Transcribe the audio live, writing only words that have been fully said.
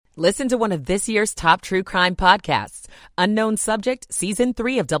Listen to one of this year's top true crime podcasts. Unknown Subject, Season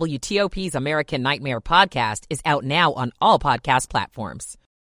 3 of WTOP's American Nightmare podcast is out now on all podcast platforms.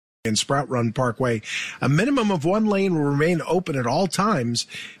 In Sprout Run Parkway, a minimum of one lane will remain open at all times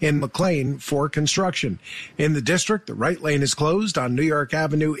in McLean for construction. In the district, the right lane is closed on New York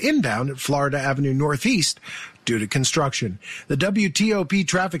Avenue inbound at Florida Avenue Northeast due to construction. The WTOP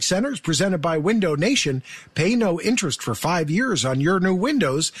Traffic Center is presented by Window Nation. Pay no interest for 5 years on your new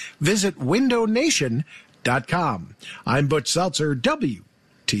windows. Visit windownation.com. I'm Butch Seltzer,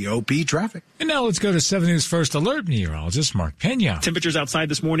 WTOP Traffic. And now let's go to 7 News First Alert meteorologist Mark Pena. Temperatures outside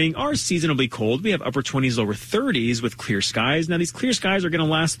this morning are seasonably cold. We have upper 20s, lower 30s with clear skies. Now, these clear skies are going to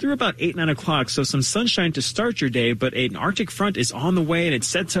last through about 8, 9 o'clock, so some sunshine to start your day, but an Arctic front is on the way, and it's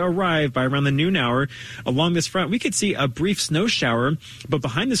set to arrive by around the noon hour. Along this front, we could see a brief snow shower, but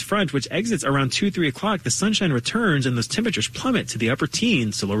behind this front, which exits around 2, 3 o'clock, the sunshine returns, and those temperatures plummet to the upper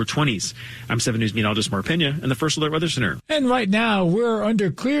teens to lower 20s. I'm 7 News meteorologist Mark Pena in the First Alert Weather Center. And right now, we're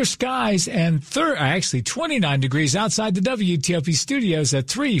under clear skies and 29 degrees outside the WTOP studios at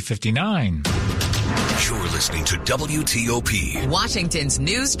 3:59. You're listening to WTOP, Washington's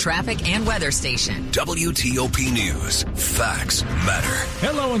news, traffic, and weather station. WTOP News. Facts matter.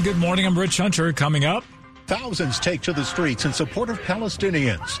 Hello and good morning. I'm Rich Hunter. Coming up, thousands take to the streets in support of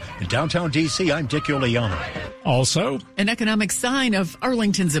Palestinians. In downtown D.C., I'm Dick Iuliano. Also, an economic sign of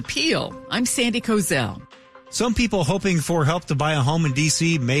Arlington's appeal. I'm Sandy Kozel. Some people hoping for help to buy a home in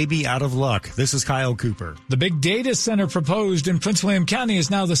D.C. may be out of luck. This is Kyle Cooper. The big data center proposed in Prince William County is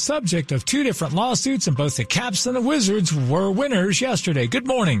now the subject of 2 different lawsuits, and both the Caps and the Wizards were winners yesterday. Good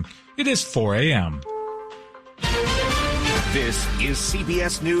morning. It is 4 a.m. This is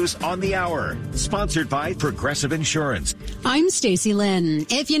CBS News on the Hour, sponsored by Progressive Insurance. I'm Stacey Lynn.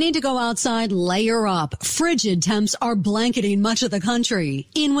 If you need to go outside, layer up. Frigid temps are blanketing much of the country.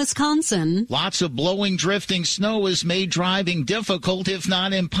 In Wisconsin, lots of blowing, drifting snow has made driving difficult, if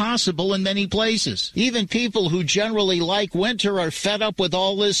not impossible, in many places. Even people who generally like winter are fed up with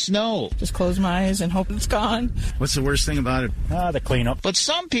all this snow. Just close my eyes and hope it's gone. What's the worst thing about it? The cleanup. But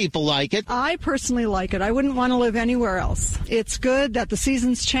some people like it. I personally like it. I wouldn't want to live anywhere else. It's good that the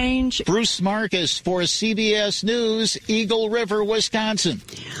seasons change. Bruce Marcus for CBS News, Eagle River, Wisconsin.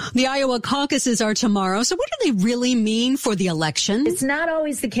 The Iowa caucuses are tomorrow. So what do they really mean for the election? It's not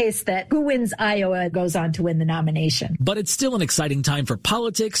always the case that who wins Iowa goes on to win the nomination. But it's still an exciting time for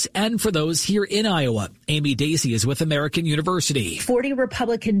politics and for those here in Iowa. Amy Dacey is with American University. 40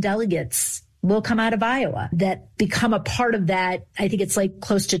 Republican delegates will come out of Iowa that become a part of that. I think it's like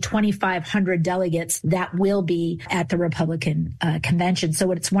close to 2,500 delegates that will be at the Republican convention.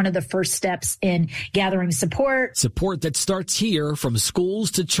 So it's one of the first steps in gathering support. Support that starts here, from schools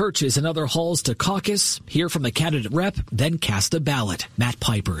to churches and other halls to caucus. Hear from the candidate rep, then cast a ballot. Matt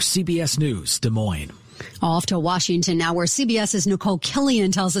Piper, CBS News, Des Moines. Off to Washington now, where CBS's Nicole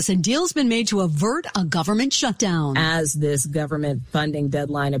Killian tells us a deal's been made to avert a government shutdown. As this government funding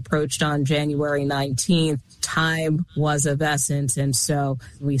deadline approached on January 19th, time was of essence. And so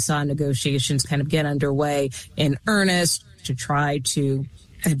we saw negotiations kind of get underway in earnest to try to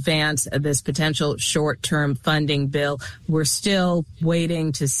advance this potential short-term funding bill. We're still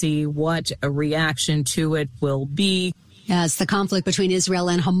waiting to see what a reaction to it will be. As the conflict between Israel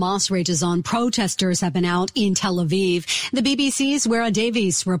and Hamas rages on, protesters have been out in Tel Aviv. The BBC's Wera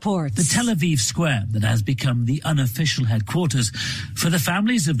Davies reports. The Tel Aviv square that has become the unofficial headquarters for the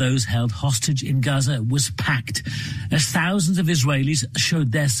families of those held hostage in Gaza was packed as thousands of Israelis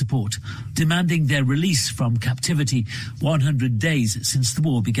showed their support, demanding their release from captivity 100 days since the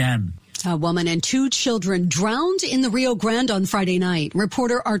war began. A woman and 2 children drowned in the Rio Grande on Friday night.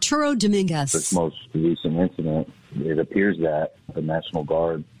 Reporter Arturo Dominguez. This most recent incident, it appears that the National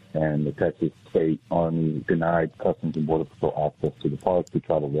Guard and the Texas State Army denied Customs and Border Patrol access to the park to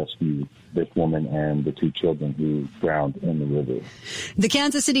try to rescue this woman and the 2 children who drowned in the river. The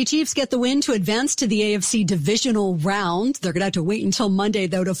Kansas City Chiefs get the win to advance to the AFC divisional round. They're going to have to wait until Monday,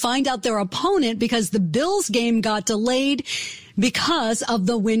 though, to find out their opponent because the Bills game got delayed because of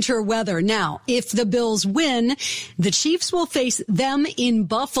the winter weather. Now, if the Bills win, the Chiefs will face them in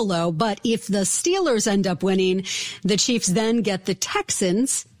Buffalo. But if the Steelers end up winning, the Chiefs then get the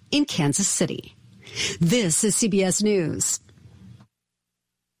Texans in Kansas City. This is CBS News.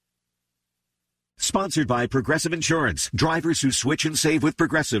 Sponsored by Progressive Insurance. Drivers who switch and save with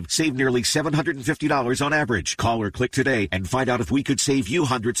Progressive save nearly $750 on average. Call or click today and find out if we could save you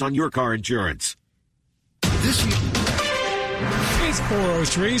hundreds on your car insurance. This year. It's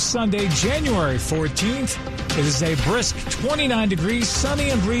 4:03, Sunday, January 14th. It is a brisk 29 degrees, sunny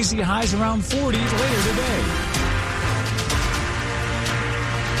and breezy, highs around 40 later today.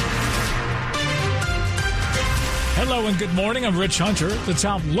 Hello and good morning. I'm Rich Hunter. The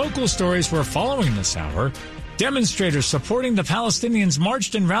top local stories we're following this hour. Demonstrators supporting the Palestinians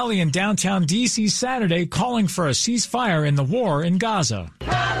marched and rallied in downtown D.C. Saturday, calling for a ceasefire in the war in Gaza.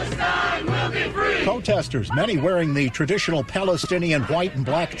 Palestine will be free. Protesters, many wearing the traditional Palestinian white and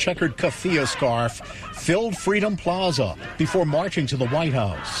black checkered keffiyeh scarf, filled Freedom Plaza before marching to the White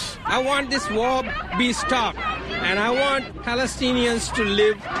House. I want this war to be stopped, and I want Palestinians to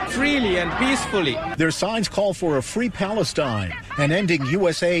live freely and peacefully. Their signs call for a free Palestine and ending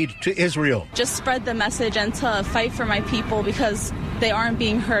U.S. aid to Israel. Just spread the message and to fight for my people because they aren't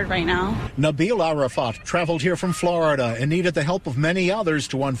being heard right now. Nabil Arafat traveled here from Florida and needed the help of many others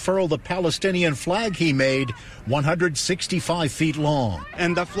to unfurl the Palestinian flag he made 165 feet long.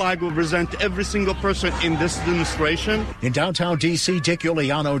 And that flag will represent every single person in this demonstration. In downtown D.C., Dick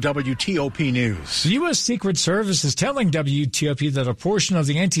Iuliano, WTOP News. The U.S. Secret Service is telling WTOP that a portion of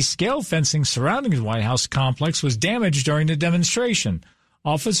the anti-scale fencing surrounding the White House complex was damaged during the demonstration.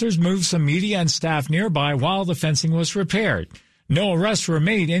 Officers moved some media and staff nearby while the fencing was repaired. No arrests were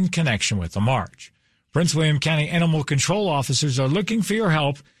made in connection with the march. Prince William County animal control officers are looking for your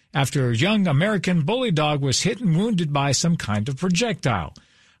help after a young American bully dog was hit and wounded by some kind of projectile.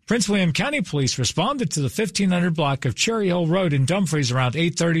 Prince William County Police responded to the 1500 block of Cherry Hill Road in Dumfries around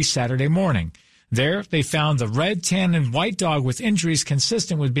 8:30 Saturday morning. There, they found the red, tan, and white dog with injuries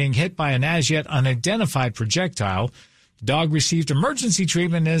consistent with being hit by an as-yet unidentified projectile. The dog received emergency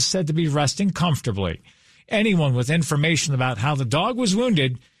treatment and is said to be resting comfortably. Anyone with information about how the dog was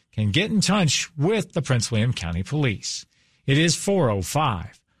wounded can get in touch with the Prince William County Police. It is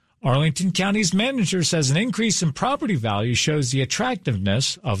 4:05. Arlington County's manager says an increase in property value shows the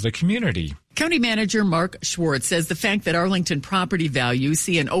attractiveness of the community. County Manager Mark Schwartz says the fact that Arlington property values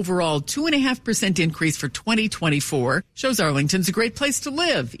see an overall 2.5% increase for 2024 shows Arlington's a great place to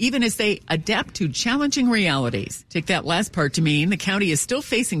live, even as they adapt to challenging realities. Take that last part to mean the county is still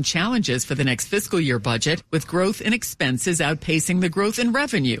facing challenges for the next fiscal year budget, with growth in expenses outpacing the growth in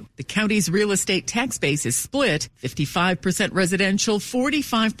revenue. The county's real estate tax base is split, 55% residential,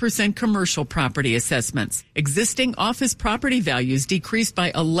 45% commercial property assessments. Existing office property values decreased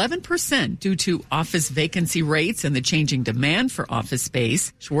by 11% due to office vacancy rates and the changing demand for office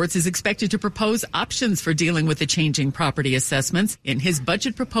space. Schwartz is expected to propose options for dealing with the changing property assessments in his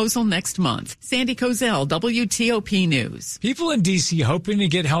budget proposal next month. Sandy Kozel, WTOP News. People in D.C. hoping to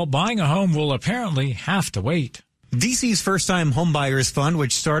get help buying a home will apparently have to wait. D.C.'s first-time homebuyers fund,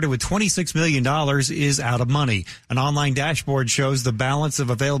 which started with $26 million, is out of money. An online dashboard shows the balance of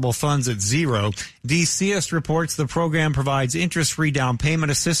available funds at zero. DCist reports the program provides interest-free down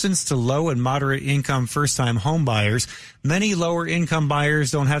payment assistance to low and moderate-income first-time homebuyers. Many lower-income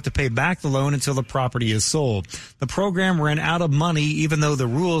buyers don't have to pay back the loan until the property is sold. The program ran out of money even though the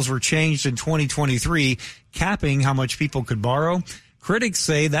rules were changed in 2023, capping how much people could borrow. Critics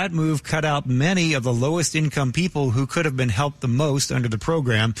say that move cut out many of the lowest income people who could have been helped the most under the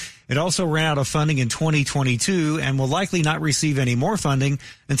program. It also ran out of funding in 2022 and will likely not receive any more funding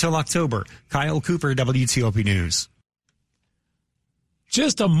until October. Kyle Cooper, WTOP News.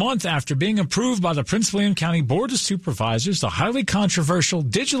 Just a month after being approved by the Prince William County Board of Supervisors, the highly controversial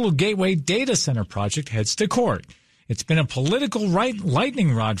Digital Gateway Data Center project heads to court. It's been a political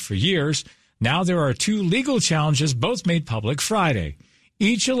lightning rod for years. Now there are two legal challenges, both made public Friday.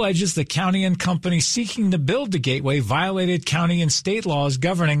 Each alleges the county and company seeking to build the gateway violated county and state laws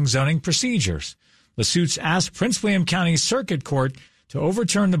governing zoning procedures. The suits ask Prince William County Circuit Court to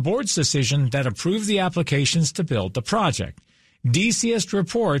overturn the board's decision that approved the applications to build the project. DCist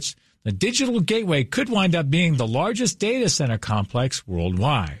reports the Digital Gateway could wind up being the largest data center complex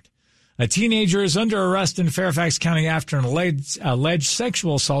worldwide. A teenager is under arrest in Fairfax County after an alleged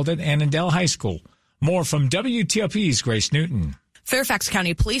sexual assault at Annandale High School. More from WTOP's Grace Newton. Fairfax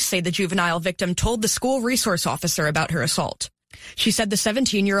County police say the juvenile victim told the school resource officer about her assault. She said the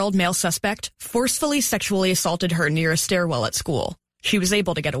 17-year-old male suspect forcefully sexually assaulted her near a stairwell at school. She was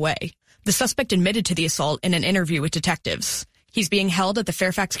able to get away. The suspect admitted to the assault in an interview with detectives. He's being held at the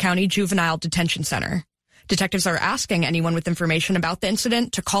Fairfax County Juvenile Detention Center. Detectives are asking anyone with information about the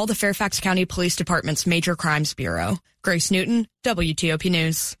incident to call the Fairfax County Police Department's Major Crimes Bureau. Grace Newton, WTOP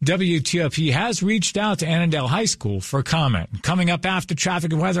News. WTOP has reached out to Annandale High School for comment. Coming up after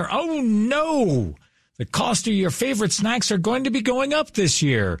traffic and weather, oh no! The cost of your favorite snacks are going to be going up this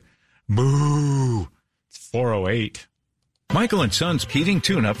year. Boo! It's 4:08. Michael & Son's heating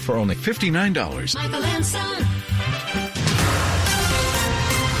tune-up for only $59. Michael & Son.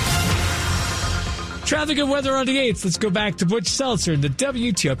 Traffic and weather on the 8th. Let's go back to Butch Seltzer in the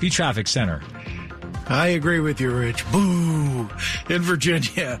WTOP Traffic Center. I agree with you, Rich. Boo! In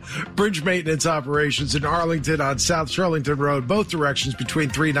Virginia, bridge maintenance operations in Arlington on South Shirlington Road, both directions between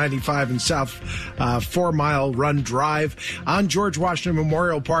 395 and South 4 Mile Run Drive. On George Washington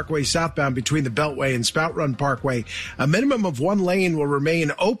Memorial Parkway southbound between the Beltway and Spout Run Parkway, a minimum of one lane will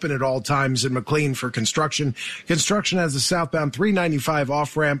remain open at all times in McLean for construction. Construction has the southbound 395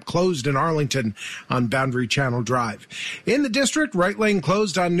 off-ramp closed in Arlington on Boundary Channel Drive. In the district, right lane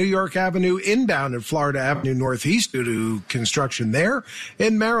closed on New York Avenue inbound at Florida Avenue Northeast due to construction there.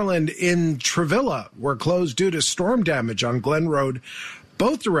 In Maryland, in Trevilla, we're closed due to storm damage on Glen Road,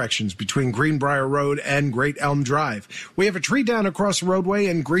 both directions between Greenbrier Road and Great Elm Drive. We have a tree down across the roadway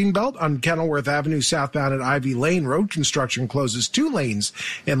in Greenbelt on Kenilworth Avenue southbound at Ivy Lane. Road construction closes 2 lanes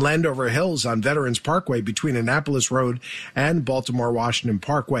in Landover Hills on Veterans Parkway between Annapolis Road and Baltimore-Washington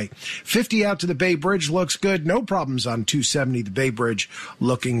Parkway. 50 out to the Bay Bridge looks good. No problems on 270. The Bay Bridge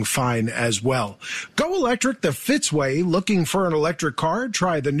looking fine as well. Go electric the Fitzway. Looking for an electric car?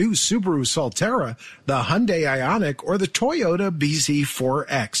 Try the new Subaru Solterra, the Hyundai Ioniq, or the Toyota BZ4X.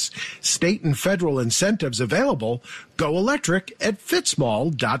 State and federal incentives available. Go electric at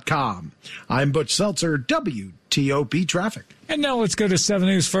fitzmall.com. I'm Butch Seltzer, WTOP Traffic. And now let's go to 7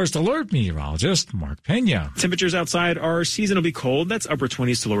 News First Alert meteorologist Mark Pena. Temperatures outside are seasonably cold. That's upper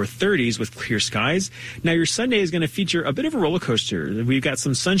 20s to lower 30s with clear skies. Now your Sunday is going to feature a bit of a roller coaster. We've got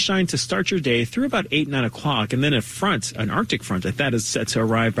some sunshine to start your day through about 8, 9 o'clock. And then an Arctic front that is set to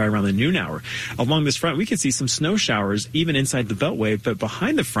arrive by around the noon hour. Along this front, we can see some snow showers even inside the Beltway. But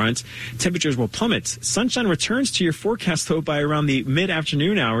behind the front, temperatures will plummet. Sunshine returns to your forecast, though, by around the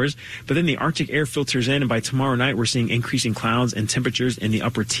mid-afternoon hours. But then the Arctic air filters in. And by tomorrow night, we're seeing increasing clouds and temperatures in the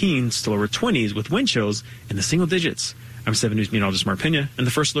upper teens to lower 20s with wind chills in the single digits. I'm 7 News meteorologist Mark Pena in the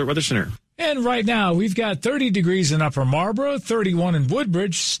First Alert Weather Center. And right now, we've got 30 degrees in Upper Marlboro, 31 in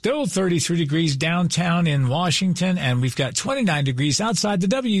Woodbridge, still 33 degrees downtown in Washington, and we've got 29 degrees outside the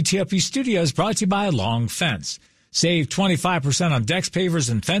WTOP studios, brought to you by Long Fence. Save 25% on decks,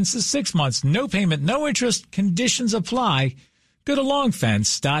 pavers, and fences. 6 months, no payment, no interest. Conditions apply. Go to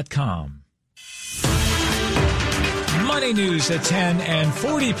longfence.com. Money news at 10 and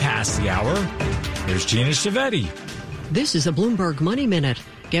 40 past the hour. Here's Gina Chiavetti. This is a Bloomberg Money Minute.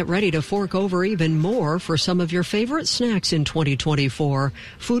 Get ready to fork over even more for some of your favorite snacks in 2024.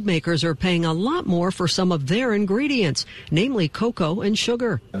 Food makers are paying a lot more for some of their ingredients, namely cocoa and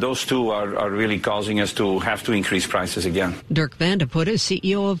sugar. Those two are really causing us to have to increase prices again. Dirk Vandeput is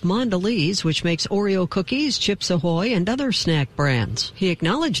CEO of Mondelez, which makes Oreo cookies, Chips Ahoy, and other snack brands. He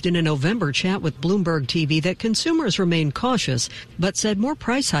acknowledged in a November chat with Bloomberg TV that consumers remain cautious, but said more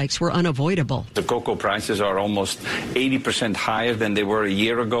price hikes were unavoidable. The cocoa prices are almost 80% higher than they were a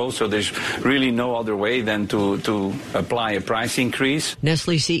year ago, so there's really no other way than to apply a price increase.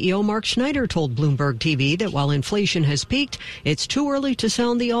 Nestle CEO Mark Schneider told Bloomberg TV that while inflation has peaked, it's too early to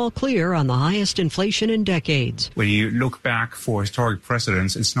sound the all clear on the highest inflation in decades. When you look back for historic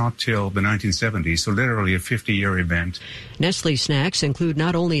precedents, it's not till the 1970s, so literally a 50-year event. Nestle snacks include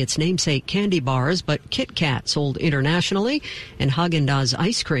not only its namesake candy bars, but Kit Kat sold internationally and Haagen-Dazs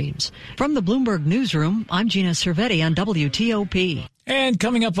ice creams. From the Bloomberg Newsroom, I'm Gina Cervetti on WTOP. And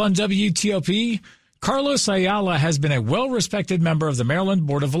coming up on WTOP, Carlos Ayala has been a well-respected member of the Maryland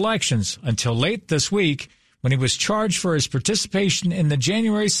Board of Elections until late this week when he was charged for his participation in the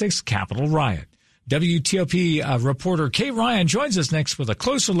January 6th Capitol riot. WTOP reporter Kate Ryan joins us next with a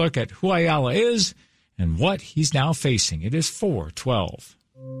closer look at who Ayala is and what he's now facing. It is 4:12.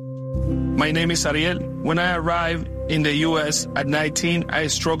 My name is Ariel. When I arrived in the U.S. at 19, I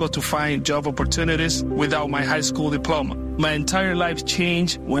struggled to find job opportunities without my high school diploma. My entire life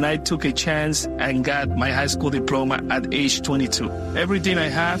changed when I took a chance and got my high school diploma at age 22. Everything I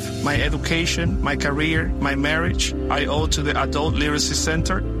have, my education, my career, my marriage, I owe to the Adult Literacy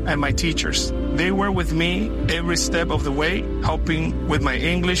Center and my teachers. They were with me every step of the way, helping with my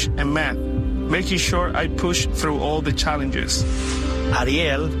English and math, making sure I pushed through all the challenges.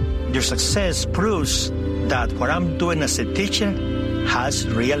 Ariel, your success proves that what I'm doing as a teacher has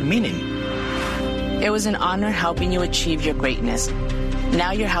real meaning. It was an honor helping you achieve your greatness.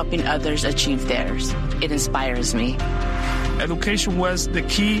 Now you're helping others achieve theirs. It inspires me. Education was the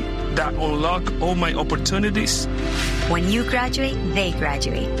key that unlocked all my opportunities. When you graduate, they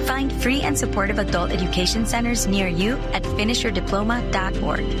graduate. Find free and supportive adult education centers near you at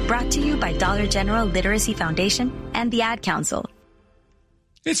finishyourdiploma.org. Brought to you by Dollar General Literacy Foundation and the Ad Council.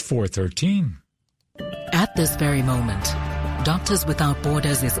 It's 4:13. At this very moment, Doctors Without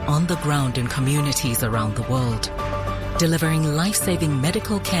Borders is on the ground in communities around the world, delivering life-saving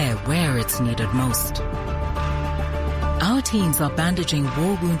medical care where it's needed most. our teams are bandaging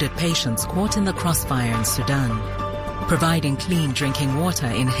war-wounded patients caught in the crossfire in Sudan, providing clean drinking water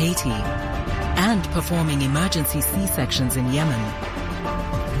in Haiti, and performing emergency C-sections in Yemen.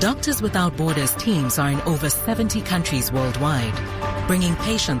 Doctors Without Borders teams are in over 70 countries worldwide, bringing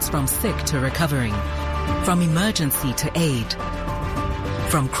patients from sick to recovering, from emergency to aid,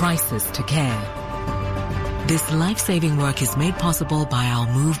 from crisis to care. This life-saving work is made possible by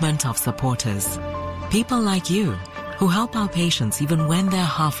our movement of supporters. People like you, who help our patients even when they're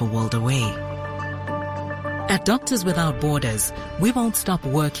half a world away. At Doctors Without Borders, we won't stop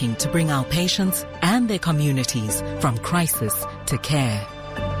working to bring our patients and their communities from crisis to care.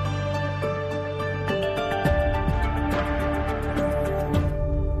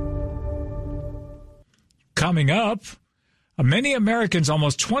 Coming up, many Americans,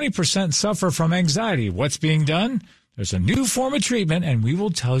 almost 20%, suffer from anxiety. What's being done? There's a new form of treatment, and we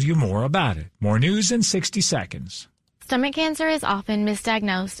will tell you more about it. More news in 60 seconds. Stomach cancer is often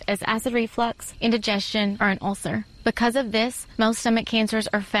misdiagnosed as acid reflux, indigestion, or an ulcer. Because of this, most stomach cancers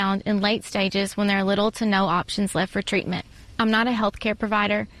are found in late stages when there are little to no options left for treatment. I'm not a healthcare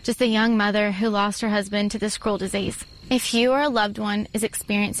provider, just a young mother who lost her husband to this cruel disease. If you or a loved one is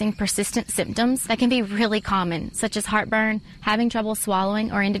experiencing persistent symptoms that can be really common, such as heartburn, having trouble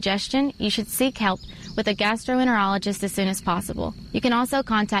swallowing, or indigestion, you should seek help with a gastroenterologist as soon as possible. You can also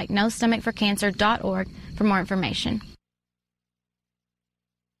contact nostomachforcancer.org for more information.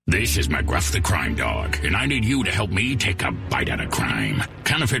 This is McGruff the Crime Dog, and I need you to help me take a bite out of crime.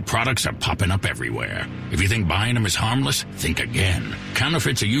 Counterfeit products are popping up everywhere. If you think buying them is harmless, think again.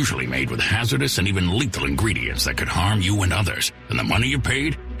 Counterfeits are usually made with hazardous and even lethal ingredients that could harm you and others. And the money you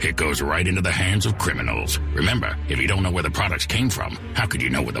paid, it goes right into the hands of criminals. Remember, if you don't know where the products came from, how could you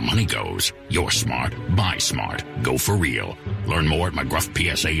know where the money goes? You're smart. Buy smart. Go for real. Learn more at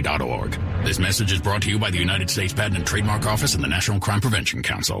McGruffPSA.org. This message is brought to you by the United States Patent and Trademark Office and the National Crime Prevention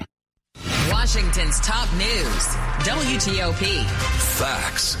Council. Washington's top news, WTOP.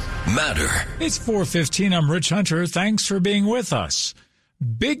 Facts matter. It's 4:15. I'm Rich Hunter. Thanks for being with us.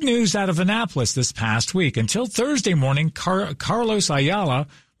 Big news out of Annapolis this past week. Until Thursday morning, Carlos Ayala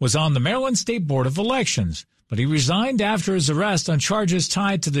was on the Maryland State Board of Elections, but he resigned after his arrest on charges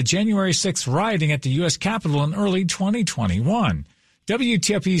tied to the January 6th rioting at the U.S. Capitol in early 2021.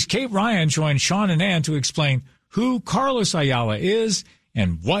 WTOP's Kate Ryan joined Sean and Ann to explain who Carlos Ayala is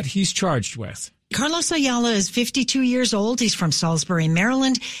and what he's charged with. Carlos Ayala is 52 years old. He's from Salisbury,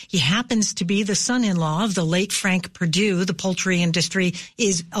 Maryland. He happens to be the son-in-law of the late Frank Perdue. The poultry industry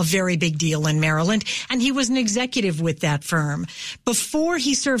is a very big deal in Maryland, and he was an executive with that firm. Before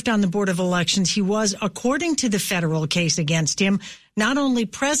he served on the Board of Elections, he was, according to the federal case against him, not only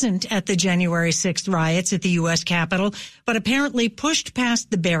present at the January 6th riots at the U.S. Capitol, but apparently pushed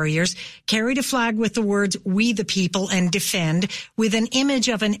past the barriers, carried a flag with the words, "We the People" and "Defend," with an image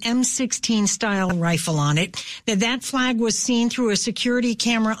of an M16-style rifle on it. Now, that flag was seen through a security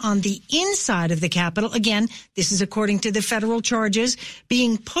camera on the inside of the Capitol. Again, this is according to the federal charges,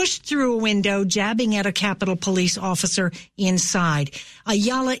 being pushed through a window, jabbing at a Capitol police officer inside.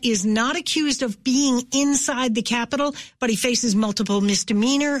 Ayala is not accused of being inside the Capitol, but he faces multiple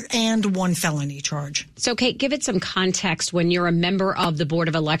misdemeanor and one felony charge. So, Kate, give it some context. When you're a member of the Board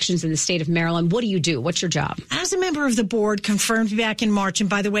of Elections in the state of Maryland, what do you do? What's your job? As a member of the board, confirmed back in March, and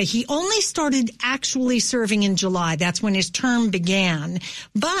by the way, he only started actually serving in July. That's when his term began.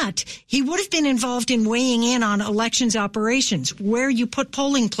 But he would have been involved in weighing in on elections operations, where you put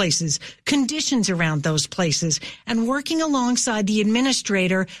polling places, conditions around those places, and working alongside the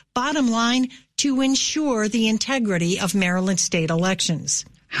administrator, bottom line, to ensure the integrity of Maryland state elections.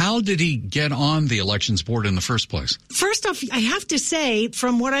 How did he get on the elections board in the first place? First off, I have to say,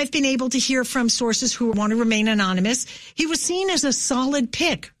 from what I've been able to hear from sources who want to remain anonymous, he was seen as a solid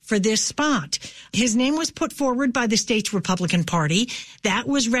pick for this spot. His name was put forward by the state's Republican Party. That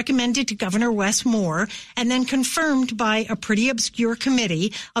was recommended to Governor Wes Moore and then confirmed by a pretty obscure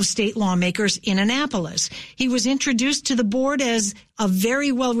committee of state lawmakers in Annapolis. He was introduced to the board as a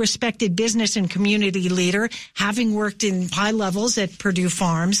very well-respected business and community leader, having worked in high levels at Perdue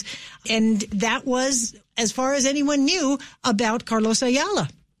Farms. And that was, as far as anyone knew, about Carlos Ayala.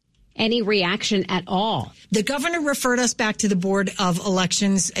 Any reaction at all? The governor referred us back to the Board of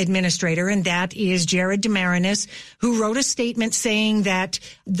Elections administrator, and that is Jared Demarinis, who wrote a statement saying that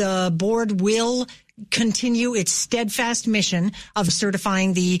the board will continue its steadfast mission of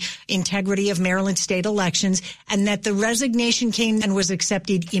certifying the integrity of Maryland state elections, and that the resignation came and was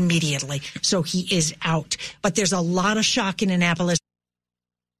accepted immediately. So he is out. But there's a lot of shock in Annapolis.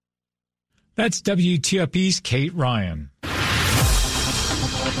 That's WTOP's Kate Ryan.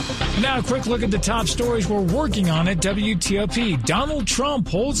 Now a quick look at the top stories we're working on at WTOP. Donald Trump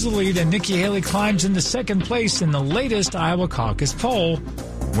holds the lead and Nikki Haley climbs into second place in the latest Iowa caucus poll.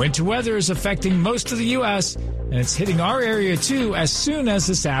 Winter weather is affecting most of the U.S., and it's hitting our area too as soon as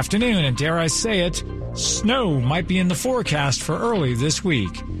this afternoon. And dare I say it, snow might be in the forecast for early this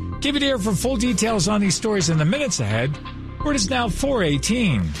week. Keep it here for full details on these stories in the minutes ahead, where it is now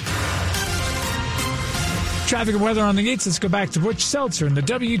 4:18. Traffic and weather on the 8s. Let's go back to Butch Seltzer in the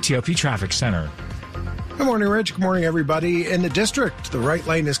WTOP Traffic Center. Good morning, Rich. Good morning, everybody. In the district, the right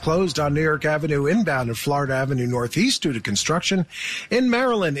lane is closed on New York Avenue inbound and Florida Avenue Northeast due to construction. In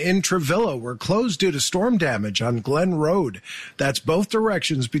Maryland, in Trevillo, we're closed due to storm damage on Glen Road. That's both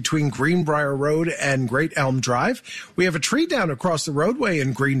directions between Greenbrier Road and Great Elm Drive. We have a tree down across the roadway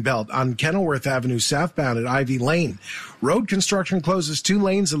in Greenbelt on Kenilworth Avenue southbound at Ivy Lane. Road construction closes 2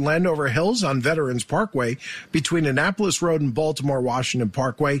 lanes in Landover Hills on Veterans Parkway between Annapolis Road and Baltimore Washington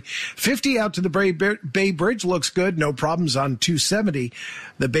Parkway. 50 out to the Bay Bridge looks good. No problems on 270.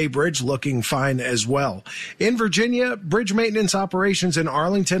 The Bay Bridge looking fine as well. In Virginia, bridge maintenance operations in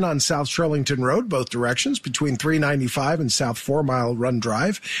Arlington on South Shirlington Road, both directions between 395 and South 4 Mile Run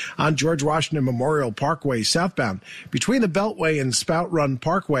Drive. On George Washington Memorial Parkway southbound between the Beltway and Spout Run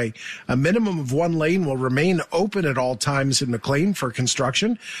Parkway, a minimum of 1 lane will remain open at all times in McLean for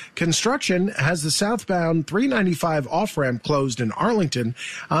construction. Construction has the southbound 395 off-ramp closed in Arlington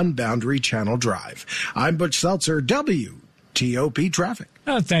on Boundary Channel Drive. I'm Butch Seltzer, WTOP Traffic.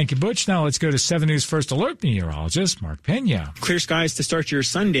 Thank you, Butch. Now let's go to 7 News First Alert meteorologist Mark Pena. Clear skies to start your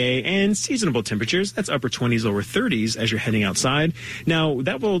Sunday and seasonable temperatures. That's upper 20s, lower 30s as you're heading outside. Now,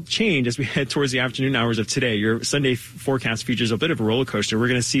 that will change as we head towards the afternoon hours of today. Your Sunday forecast features a bit of a roller coaster. We're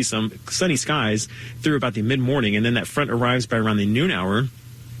going to see some sunny skies through about the mid-morning, and then that front arrives by around the noon hour.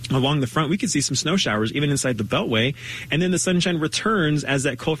 Along the front, we could see some snow showers even inside the Beltway, and then the sunshine returns as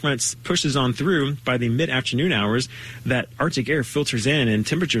that cold front pushes on through. By the mid-afternoon hours, that Arctic air filters in and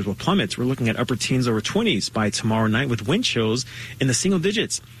temperatures will plummet. We're looking at upper teens over 20s by tomorrow night with wind chills in the single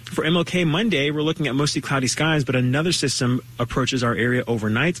digits. For MLK Monday, we're looking at mostly cloudy skies, but another system approaches our area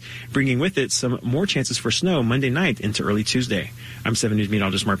overnight, bringing with it some more chances for snow Monday night into early Tuesday. I'm 7 News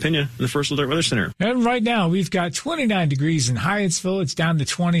meteorologist Mark Pena in the First Alert Weather Center. And right now, we've got 29 degrees in Hyattsville. It's down to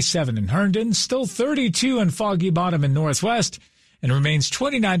 27 in Herndon, still 32 in Foggy Bottom in Northwest, and remains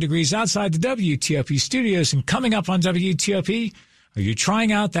 29 degrees outside the WTOP studios. And coming up on WTOP, are you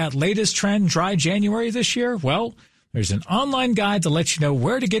trying out that latest trend, Dry January, this year? Well, there's an online guide to let you know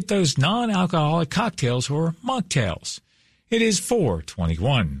where to get those non-alcoholic cocktails or mocktails. It is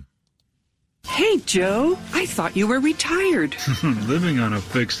 4:21. Hey, Joe, I thought you were retired. Living on a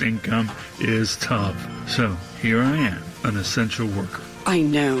fixed income is tough. So here I am, an essential worker. I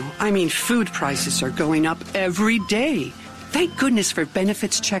know. I mean, food prices are going up every day. Thank goodness for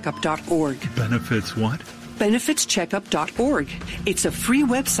benefitscheckup.org. Benefits what? benefitscheckup.org. It's a free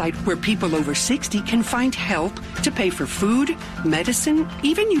website where people over 60 can find help to pay for food, medicine,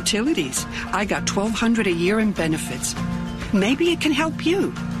 even utilities. I got $1,200 a year in benefits. Maybe it can help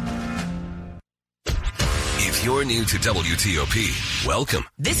you. If you're new to WTOP, welcome.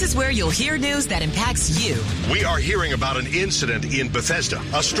 This is where you'll hear news that impacts you. We are hearing about an incident in Bethesda.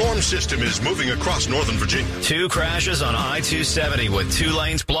 A storm system is moving across northern Virginia. 2 crashes on I-270 with 2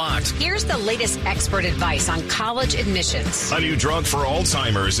 lanes blocked. Here's the latest expert advice on college admissions. A new drug for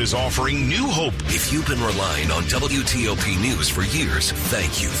Alzheimer's is offering new hope. If you've been relying on WTOP News for years,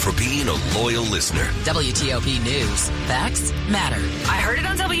 thank you for being a loyal listener. WTOP News. Facts matter. I heard it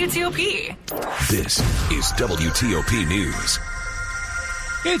on WTOP. This is WTOP News.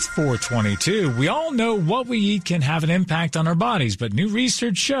 It's 4:22. We all know what we eat can have an impact on our bodies, but new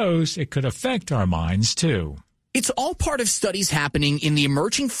research shows it could affect our minds too. It's all part of studies happening in the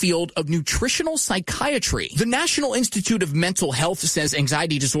emerging field of nutritional psychiatry. The National Institute of Mental Health says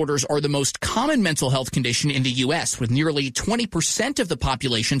anxiety disorders are the most common mental health condition in the U.S., with nearly 20% of the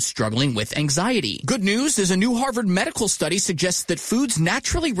population struggling with anxiety. Good news is a new Harvard medical study suggests that foods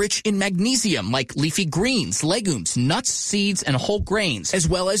naturally rich in magnesium, like leafy greens, legumes, nuts, seeds, and whole grains, as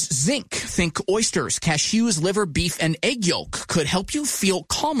well as zinc, think oysters, cashews, liver, beef, and egg yolk, could help you feel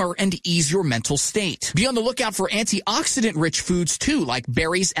calmer and ease your mental state. Be on the lookout for antioxidant-rich foods, too, like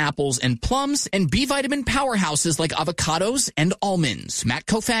berries, apples, and plums, and B-vitamin powerhouses like avocados and almonds. Matt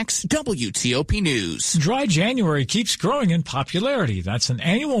Koufax, WTOP News. Dry January keeps growing in popularity. That's an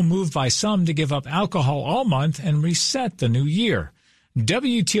annual move by some to give up alcohol all month and reset the new year.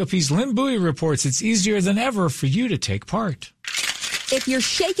 WTOP's Lynn Bowie reports it's easier than ever for you to take part. If you're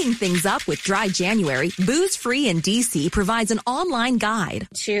shaking things up with Dry January, Booze Free in DC provides an online guide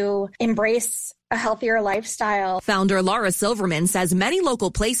to embrace a healthier lifestyle. Founder Laura Silverman says many local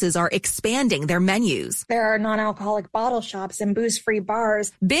places are expanding their menus. There are non-alcoholic bottle shops and booze-free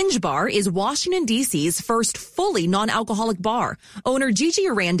bars. Binge Bar is Washington, D.C.'s first fully non-alcoholic bar. Owner Gigi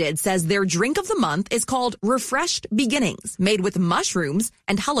Arandid says their drink of the month is called Refreshed Beginnings, made with mushrooms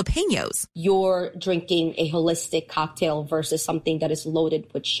and jalapenos. You're drinking a holistic cocktail versus something that is loaded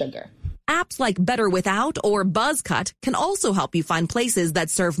with sugar. Apps like Better Without or BuzzCut can also help you find places that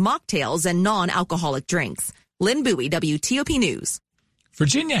serve mocktails and non-alcoholic drinks. Lynn Bowie, WTOP News.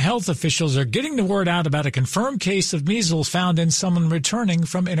 Virginia health officials are getting the word out about a confirmed case of measles found in someone returning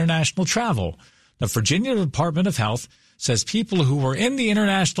from international travel. The Virginia Department of Health says people who were in the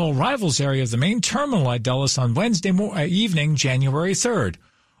international arrivals area of the main terminal at Dulles on Wednesday evening, January 3rd,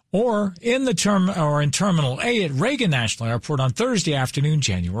 or in Terminal A at Reagan National Airport on Thursday afternoon,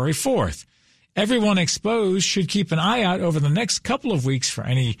 January 4th. Everyone exposed should keep an eye out over the next couple of weeks for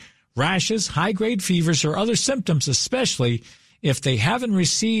any rashes, high-grade fevers, or other symptoms, especially if they haven't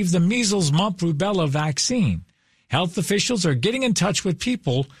received the measles, mumps, rubella vaccine. Health officials are getting in touch with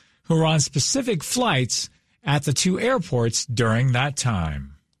people who are on specific flights at the two airports during that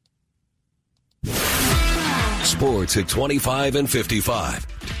time. Sports at 25 and 55.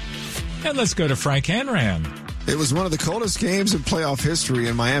 And let's go to Frank Hanran. It was one of the coldest games in playoff history,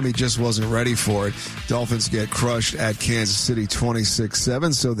 and Miami just wasn't ready for it. Dolphins get crushed at Kansas City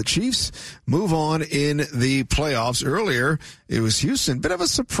 26-7, so the Chiefs move on in the playoffs. Earlier, it was Houston. Bit of a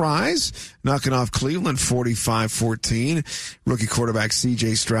surprise, knocking off Cleveland 45-14. Rookie quarterback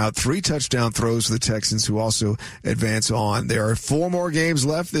C.J. Stroud, 3 touchdown throws for the Texans, who also advance on. There are 4 more games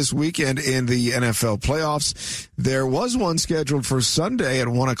left this weekend in the NFL playoffs. There was one scheduled for Sunday at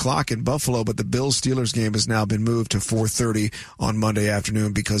 1 o'clock in Buffalo, but the Bills-Steelers game has now been moved to 4:30 on Monday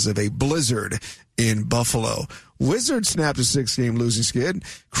afternoon because of a blizzard in Buffalo. Wizards snapped a 6-game losing skid,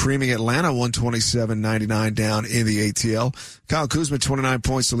 creaming Atlanta 127-99 down in the ATL. Kyle Kuzma, 29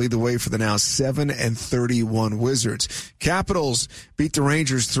 points to lead the way for the now 7-31 Wizards. Capitals beat the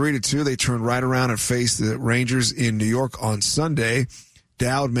Rangers 3-2. They turned right around and faced the Rangers in New York on Sunday.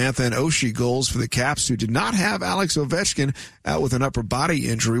 Dowd, Mantha, and Oshie goals for the Caps, who did not have Alex Ovechkin out with an upper body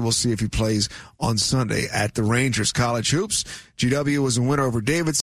injury. We'll see if he plays on Sunday at the Rangers. College hoops, GW was a winner over Davidson.